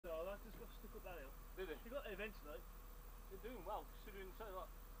eventually. They're doing well, considering so like,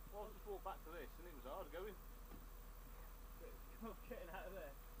 well, I just walked back to this and it was hard going. Getting out of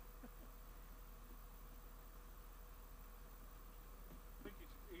there. I think it's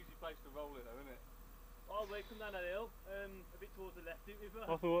an easy place to roll it though, isn't it? Oh, we come down that hill, a bit towards the left, didn't we?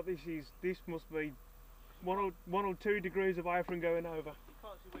 I thought this must be one or two degrees away from going over. You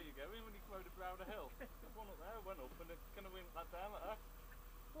can't see where you're going when you come over the brow of the hill. There's one up there, went up, and it's going to win that down like that.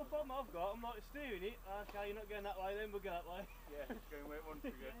 Well, the problem I've got, I'm like steering it. Okay, you're not going that way, then we'll go that way. Yeah, it's going where it wants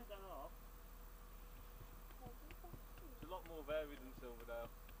to go. Yeah, down half. It's a lot more varied than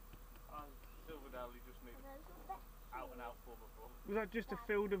Silverdale. Silverdale, you just need out and out 4x4. Was that just a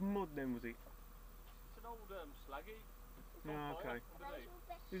field of mud then, was it? It's an old slaggy. It's Oh, on fire okay.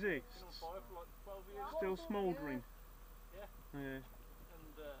 underneath. Is it? It's been on fire for like 12 years. Still smouldering? Yeah. Yeah.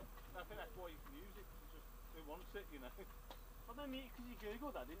 And I think that's why you can use it. It's just who wants it, you know. I don't mean because you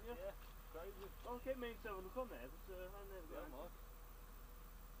googled that, didn't you? Yeah, crazy. I kept meaning to have a look on there, but I never got it.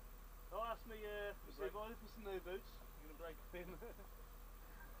 Oh, that's me supervisor for some new boots. You're going to break a pin.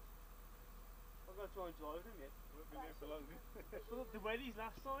 I'm going to try and drive them yet. Won't be here for long. Well, the weddies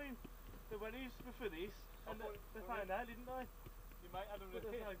last time, the weddies were for this, and they found out, didn't they? Your mate had them But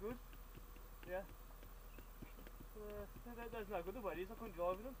that's no good. Yeah. That's no good, the weddies, I couldn't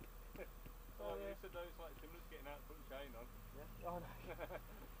drive with them. Oh, you said those like similar to getting out and putting chain on. Yeah. Oh no.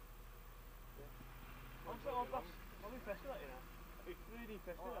 Yeah. I'm impressed with that, you know. Really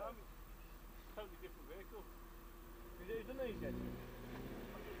impressed with that. Totally different vehicle. Have you done these yet?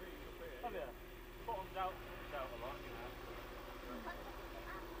 Have you? Bottoms out a lot, you know.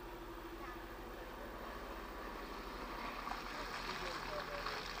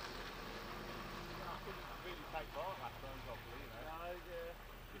 I couldn't really take part last time properly, you know. No, yeah.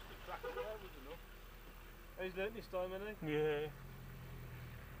 Just the track up there was enough. He's learnt this time, hasn't he? Yeah.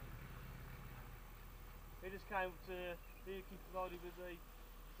 He just came to keep provided with the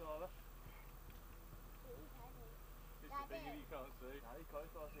driver. It's the thing that you can't see. No, he can't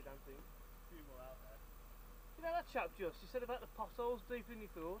see a damn thing. A few more out there. You know that chap just, you said about the potholes deeper than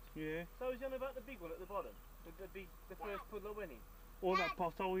you thought? Yeah. So was he on about the big one at the bottom? The first puddle that went in? Or that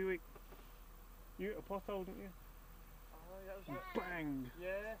pothole you hit a pothole, didn't you? Oh, that was You banged.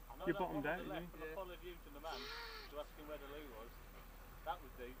 Yeah. You bottomed out, didn't you? I followed you to the man to ask him where the loo was. That was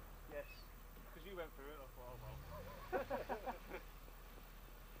deep. Yes. Because you went through it, I thought, oh well.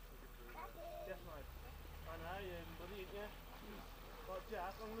 Yes, mate. I know, you're buddy, ain't you? Right,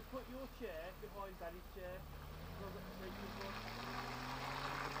 Jack, I'm going to put your chair behind Daddy's chair. So I've got to sleep this one.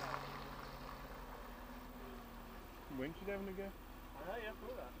 When should having a go? I know, yeah,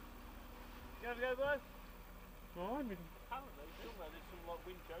 cool that. You have a go, boy? Oh, I mean, Apparently, somewhere there's some like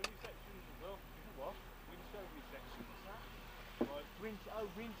wind only sections as well. What? Wind only sections. What's that? Like, Winch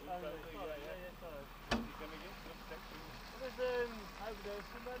only. only, Sorry, yeah. sorry. you're going to get some sections. Well, there's over there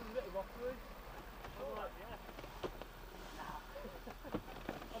somewhere, there's a bit of rockwood. Oh, right, yeah.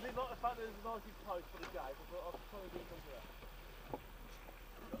 I did like the fact that there's a nice big post for the gate, I thought I could probably do something there.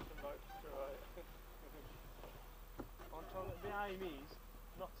 Got some notes, right. I'm trying to, the aim is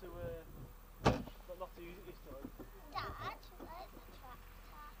not to use it this time. Dad, where's the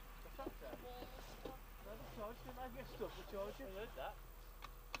tractor? The tractor? No, the charge, didn't I get stuck, the charge. I heard that.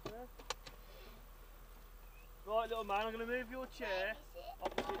 Yeah. Right, little man, I'm going to move your chair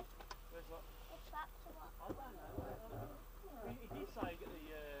opposite. Where's what? The tractor what? I don't know. He did say get the.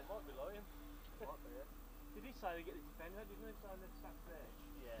 Might be lying. Might be, yeah. He did say they get the defender, didn't he? So the stack there.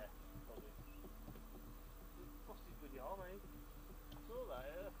 Yeah, probably. Crossed his good arm, eh? Saw that,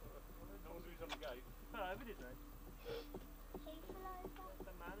 yeah. No one's who's on the gate. No, but didn't they? People over?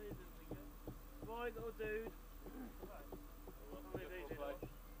 The man who didn't think it. Right, little dude. Right. Well, How many of these we'll you play.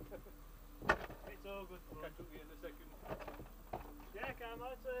 got? It's all good fun. Catch up with you in a second. Yeah, Cam,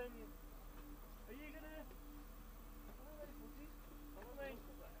 right, are you gonna... I don't know where the foot is. I mean...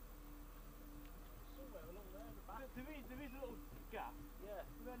 Somewhere along there in the back. There is a little gap. Yeah.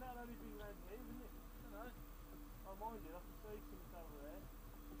 But then that'll only be around here, isn't it? I don't know. Oh, mind you, I can see something over there.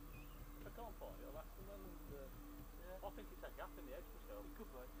 I can't find it, I'll ask them then. And, Yeah. I think it's a gap in the edge myself. It could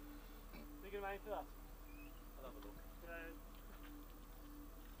be. Are you gonna aim for that? I'll have a look.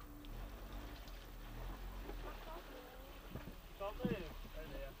 Can't move. Oh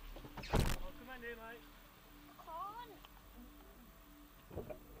dear. Oh, come on in, mate.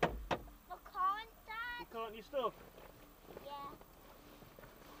 I can't, Dad. You can't, you stuck? Yeah.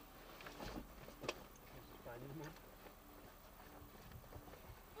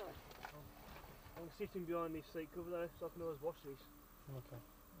 I'm sitting behind this seat cover though, so I can always wash this. okay.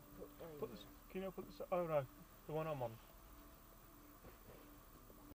 Can you put this? Oh no, the one I'm on.